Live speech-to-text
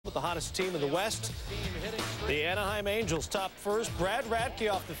with the hottest team in the West. The Anaheim Angels top first. Brad Radke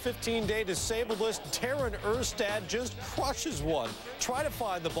off the 15-day disabled list. Darren Erstad just crushes one. Try to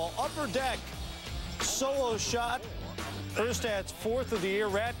find the ball. Upper deck. Solo shot. Erstad's fourth of the year.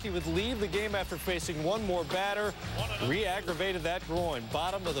 Radke would leave the game after facing one more batter. Re-aggravated that groin.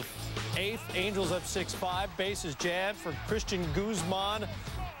 Bottom of the eighth. Angels up 6-5. Bases jammed for Christian Guzman.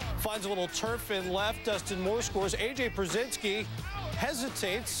 Finds a little turf in left. Dustin Moore scores. A.J. Przinsky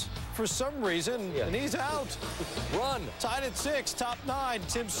hesitates for some reason, and he's out. Run. Tied at 6, top 9.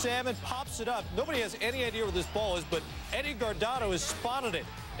 Tim Salmon pops it up. Nobody has any idea where this ball is, but Eddie Guardado has spotted it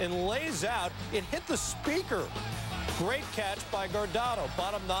and lays out. It hit the speaker. Great catch by Guardado.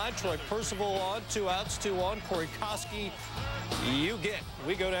 Bottom 9, Troy Percival on. 2 outs, 2 on. Corey Koski, you get.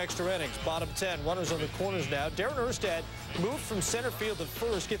 We go to extra innings. Bottom 10, runners on the corners now. Darren Erstad moved from center field to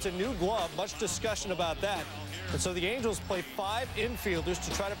first, gets a new glove. Much discussion about that. And so the Angels play 5 infielders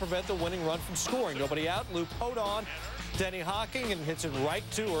to try to prevent the winning run from scoring. Nobody out. Lou Podon, Denny Hocking, and hits it right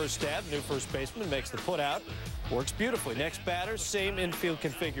to Erstad. New first baseman makes the put out. Works beautifully. Next batter, same infield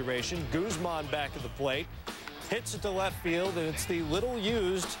configuration. Guzman back at the plate. Hits it to left field, and it's the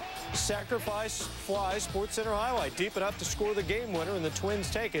little-used sacrifice fly SportsCenter highlight. Deep enough to score the game winner, and the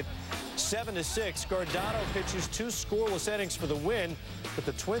Twins take it 7-6. Guardado pitches 2 scoreless innings for the win, but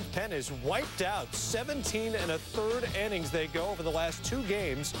the Twins pen is wiped out. 17 1/3 innings they go over the last 2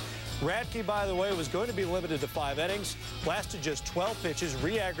 games. Radke, by the way, was going to be limited to 5 innings, lasted just 12 pitches,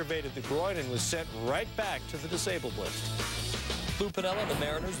 re-aggravated the groin, and was sent right back to the disabled list. Lou Piniella, the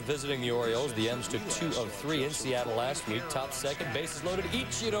Mariners visiting the Orioles. The M's took 2 of 3 in Seattle last week. Top second, bases loaded.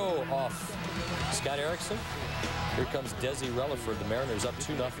 Ichiro off. Scott Erickson. Here comes Desi Relaford. The Mariners up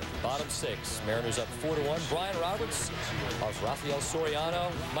 2-0. Bottom 6. Mariners up 4-1. Brian Roberts off Rafael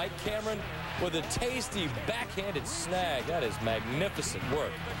Soriano. Mike Cameron with a tasty backhanded snag. That is magnificent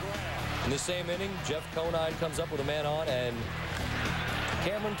work. In the same inning, Jeff Conine comes up with a man on, and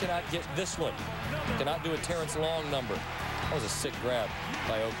Cameron cannot get this one. Cannot do a Terrence Long number. That was a sick grab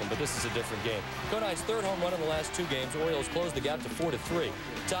by Oakland, but this is a different game. Conine's 3rd home run in the last 2 games. Orioles closed the gap to 4-3.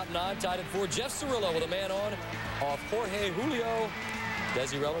 Top 9, tied at 4. Jeff Cirillo with a man on off Jorge Julio.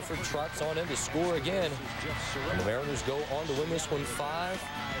 Desi Relaford trots on in to score again. And the Mariners go on to win this one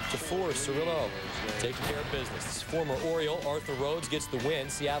 5-4. Cirillo taking care of business. Former Oriole Arthur Rhodes gets the win.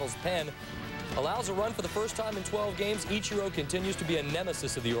 Seattle's pen allows a run for the first time in 12 games. Ichiro continues to be a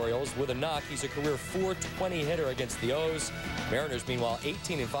nemesis of the Orioles with a knock. He's a career .420 hitter against the O's. Mariners, meanwhile,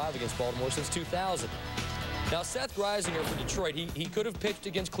 18-5 against Baltimore since 2000. Now, Seth Grisinger for Detroit, he could have pitched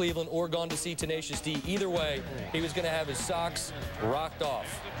against Cleveland or gone to see Tenacious D. Either way, he was going to have his socks rocked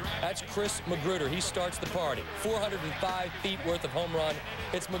off. That's Chris Magruder. He starts the party. 405 feet worth of home run.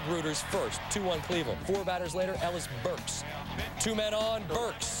 It's Magruder's first. 2-1 Cleveland. 4 batters later, Ellis Burks. 2 men on,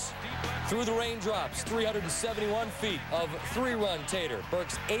 Burks. Through the raindrops, 371 feet of 3-run tater.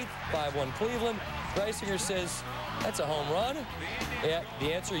 Burks 8th, 5-1 Cleveland. Grisinger says, that's a home run? Yeah,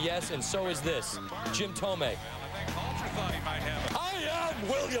 the answer yes, and so is this. Jim Thome. I am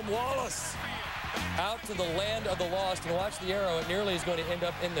William Wallace. Out to the land of the lost, and watch the arrow. It nearly is going to end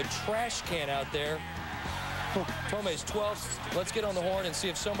up in the trash can out there. Thome's 12th. Let's get on the horn and see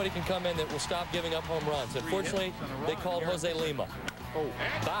if somebody can come in that will stop giving up home runs. Unfortunately, they called Jose Lima. Oh,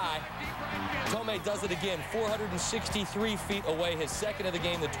 bye. Thome does it again, 463 feet away, his 2nd of the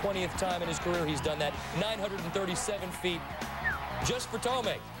game, the 20th time in his career he's done that. 937 feet just for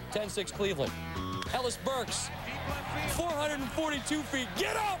Thome. 10-6 Cleveland. Ellis Burks, 442 feet.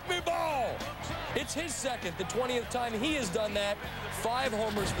 Get off me, ball! It's his 2nd, the 20th time he has done that. 5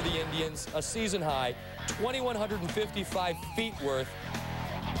 homers for the Indians, a season high, 2,155 feet worth.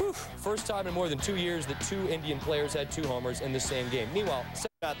 Whew. First time in more than 2 years that 2 Indian players had 2 homers in the same game. Meanwhile,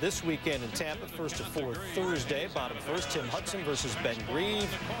 this weekend in Tampa, 1st to 4th Thursday. Bottom 1st, Tim Hudson versus Ben Grieve.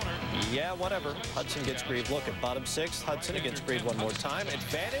 Yeah, whatever. Hudson gets Grieve looking. Bottom 6th, Hudson against Grieve one more time.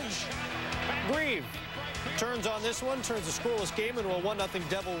 Advantage, Grieve. Turns on this one, turns the scoreless game into a 1-0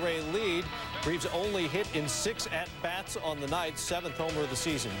 Devil Ray lead. Grieve's only hit in 6 at-bats on the night, 7th homer of the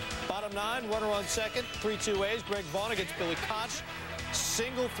season. Bottom 9, runner on 2nd, 3-2 A's. Greg Vaughn against Billy Koch.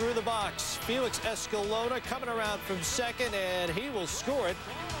 Single through the box. Felix Escalona coming around from 2nd, and he will score it.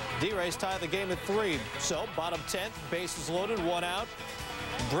 D-Rays tie the game at 3. So, bottom 10th, bases loaded, 1 out.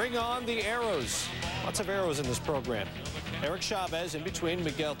 Bring on the arrows. Lots of arrows in this program. Eric Chavez in between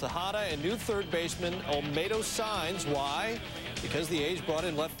Miguel Tejada and new 3rd baseman Olmedo Saenz. Why? because the A's brought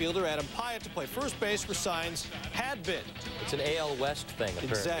in left fielder Adam Pyatt to play first base where signs had been. It's an AL West thing, apparently.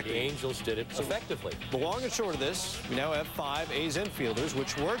 Exactly. The Angels did it effectively. The long and short of this, we now have 5 A's infielders,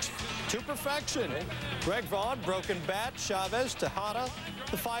 which works to perfection. Greg Vaughn, broken bat. Chavez, Tejada,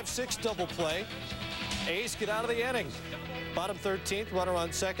 the 5-6 double play. A's get out of the inning. Bottom 13th, runner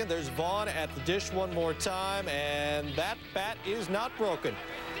on second. There's Vaughn at the dish one more time, and that bat is not broken.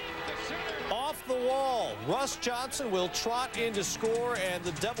 Off the wall, Russ Johnson will trot in to score, and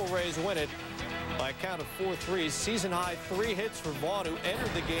the Devil Rays win it by a count of 4-3. Season-high 3 hits for Vaughn, who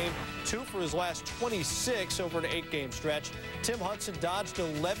entered the game 2 for his last 26 over an 8-game stretch. Tim Hudson dodged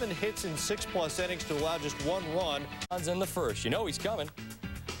 11 hits in 6+ innings to allow just 1 run. Bonds in the first. You know he's coming.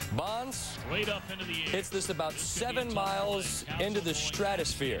 Bonds hits this about 7 miles into the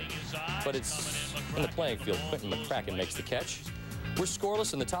stratosphere, but it's in the playing field. Quentin McCracken makes the catch. We're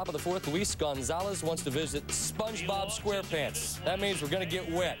scoreless in the top of the 4th. Luis Gonzalez wants to visit SpongeBob SquarePants. That means we're going to get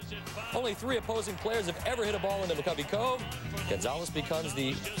wet. Only 3 opposing players have ever hit a ball into McCovey Cove. Gonzalez becomes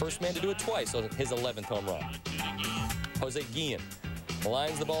the first man to do it twice on his 11th home run. Jose Guillen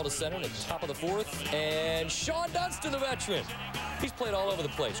lines the ball to center in the top of the 4th, and Sean Dunston, the veteran. He's played all over the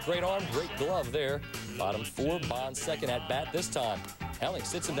place. Great arm, great glove there. Bottom 4, Bonds second at bat this time. Helling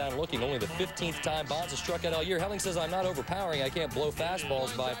sits him down looking. Only the 15th time Bonds has struck out all year. Helling says, I'm not overpowering. I can't blow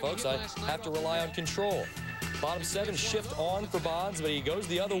fastballs by, folks. I have to rely on control. Bottom 7, shift on for Bonds, but he goes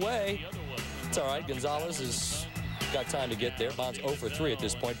the other way. It's all right. Gonzalez has got time to get there. Bonds 0 for 3 at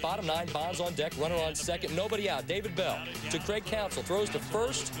this point. Bottom 9, Bonds on deck. Runner on second. Nobody out. David Bell to Craig Counsell. Throws to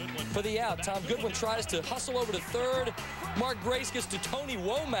first for the out. Tom Goodwin tries to hustle over to third. Mark Grace gets to Tony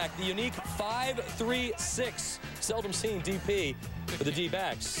Womack, the unique 5-3-6. Seldom seen DP for the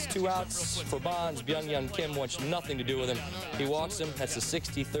D-backs. 2 outs for Bonds. Byung-Hyun Kim wants nothing to do with him. He walks him. That's the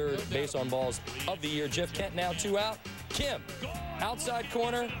 63rd base on balls of the year. Jeff Kent now 2 out. Kim, outside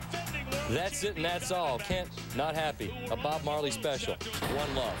corner. That's it and that's all. Kent not happy. A Bob Marley special.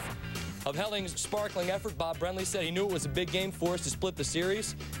 1 love. Of Helling's sparkling effort, Bob Brenly said he knew it was a big game for us to split the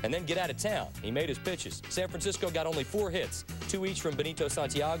series and then get out of town. He made his pitches. San Francisco got only 4 hits, 2 each from Benito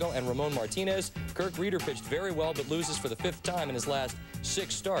Santiago and Ramon Martinez. Kirk Reeder pitched very well but loses for the 5th time in his last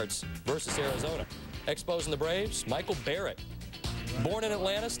 6 starts versus Arizona. Exposing the Braves, Michael Barrett. Born in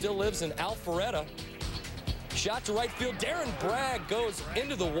Atlanta, still lives in Alpharetta. Shot to right field. Darren Bragg goes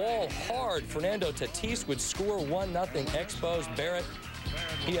into the wall hard. Fernando Tatis would score 1-0. Exposed Barrett.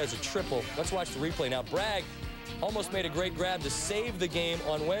 He has a triple. Let's watch the replay now. Bragg almost made a great grab to save the game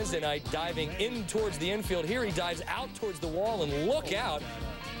on Wednesday night, diving in towards the infield. Here he dives out towards the wall, and look out.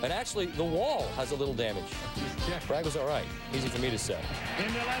 And actually, the wall has a little damage. Bragg was all right. Easy for me to say.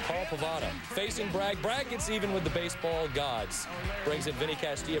 Paul Pavano facing Bragg. Bragg gets even with the baseball gods. Brings in Vinny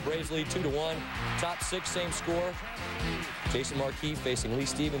Castilla. Braves lead 2-1. Top 6, same score. Jason Marquis facing Lee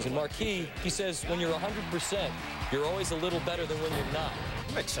Stevens. And Marquis, he says, when you're 100%, you're always a little better than when you're not.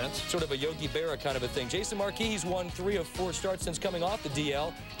 Makes sense. Sort of a Yogi Berra kind of a thing. Jason Marquis, he's won 3 of 4 starts since coming off the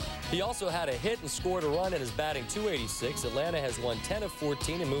DL. He also had a hit and scored a run and is batting .286. Atlanta has won 10 of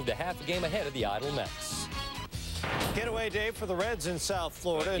 14 and moved a half a game ahead of the idle Mets. Getaway day for the Reds in South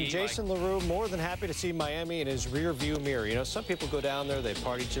Florida, and Jason LaRue more than happy to see Miami in his rear-view mirror. You know, some people go down there, they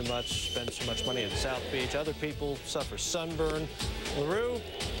party too much, spend too much money at South Beach. Other people suffer sunburn. LaRue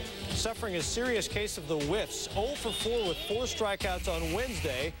suffering a serious case of the whiffs. 0 for 4 with 4 strikeouts on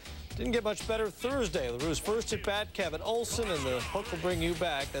Wednesday. Didn't get much better Thursday. LaRue's first at bat, Kevin Olson, and the hook will bring you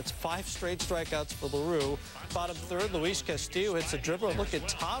back. That's 5 straight strikeouts for LaRue. Bottom 3rd, Luis Castillo hits a dribbler. Look at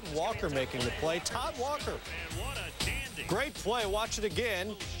Todd Walker making the play. Todd Walker. Great play. Watch it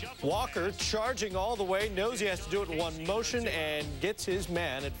again. Walker charging all the way, knows he has to do it in one motion, and gets his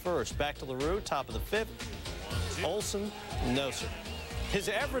man at first. Back to LaRue, top of the 5th. Olson, no sir. His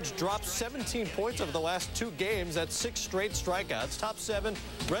average dropped 17 points over the last 2 games. That's 6 straight strikeouts. Top 7,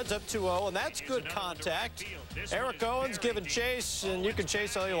 Reds up 2-0, and that's good contact. Eric Owens giving chase, and you can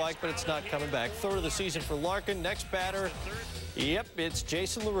chase all you like, but it's not coming back. 3rd of the season for Larkin. Next batter, yep, it's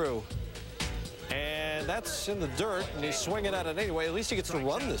Jason LaRue. And that's in the dirt, and he's swinging at it anyway. At least he gets to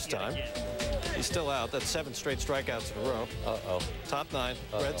run this time. He's still out. That's 7 straight strikeouts in a row. Uh-oh. Top 9.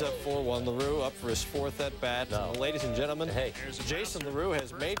 Reds up 4-1. LaRue up for his 4th at bat. No. Ladies and gentlemen, hey, Jason LaRue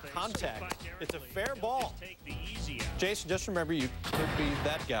has made contact. It's a fair ball. Jason, just remember, you could be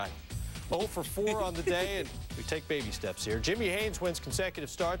that guy. 0 for 4 on the day, and we take baby steps here. Jimmy Haynes wins consecutive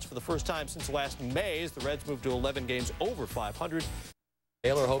starts for the first time since last May as the Reds move to 11 games over 500.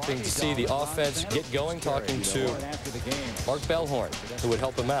 Taylor hoping to see the offense get going, talking to Mark Bellhorn, who would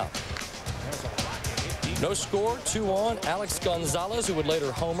help him out. No score, 2 on. Alex Gonzalez, who would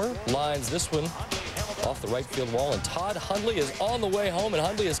later homer, lines this one off the right field wall, and Todd Hundley is on the way home, and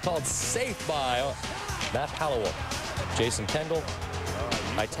Hundley is called safe by Matt Hallowell. Jason Kendall,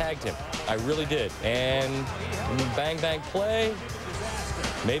 I tagged him. I really did. And bang, bang play.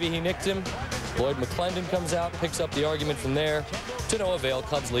 Maybe he nicked him. Lloyd McClendon comes out, picks up the argument from there. To no avail,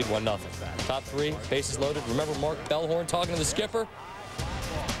 Cubs lead 1-0. Top three, bases loaded. Remember Mark Bellhorn talking to the skipper?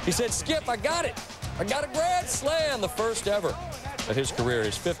 He said, "Skip, I got it. I got a grand slam," the first ever of his career.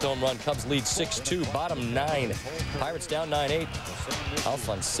 His 5th home run. Cubs lead 6-2, bottom 9. Pirates down 9-8.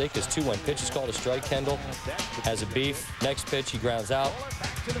 Alfonseca's 2-1 pitch is called a strike. Kendall has a beef. Next pitch, he grounds out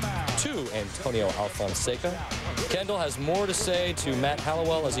to Antonio Alfonseca. Kendall has more to say to Matt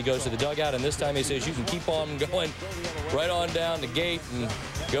Hallowell as he goes to the dugout, and this time he says, "You can keep on going right on down the gate and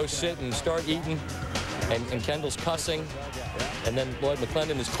go sit and start eating." And Kendall's cussing, and then Lloyd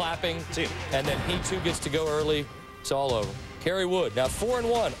McClendon is clapping, and then he too gets to go early. It's all over. Kerry Wood now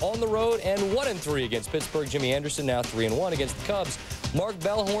 4-1 on the road and 1-3 against Pittsburgh. Jimmy Anderson now 3-1 against the Cubs. Mark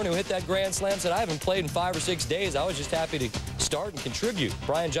Bellhorn, who hit that grand slam, said, "I haven't played in 5 or 6 days. I was just happy to start and contribute."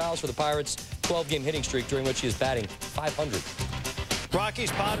 Brian Giles for the Pirates, 12-game hitting streak during which he is batting .500.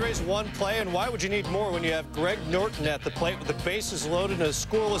 Rockies Padres, 1 play, and why would you need more when you have Greg Norton at the plate with the bases loaded in a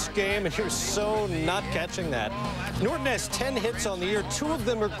scoreless game, and you're so not catching that. Norton has 10 hits on the year. 2 of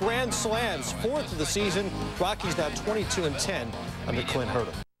them are grand slams, 4th of the season. Rockies now 22-10 under Clint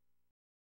Hurdle.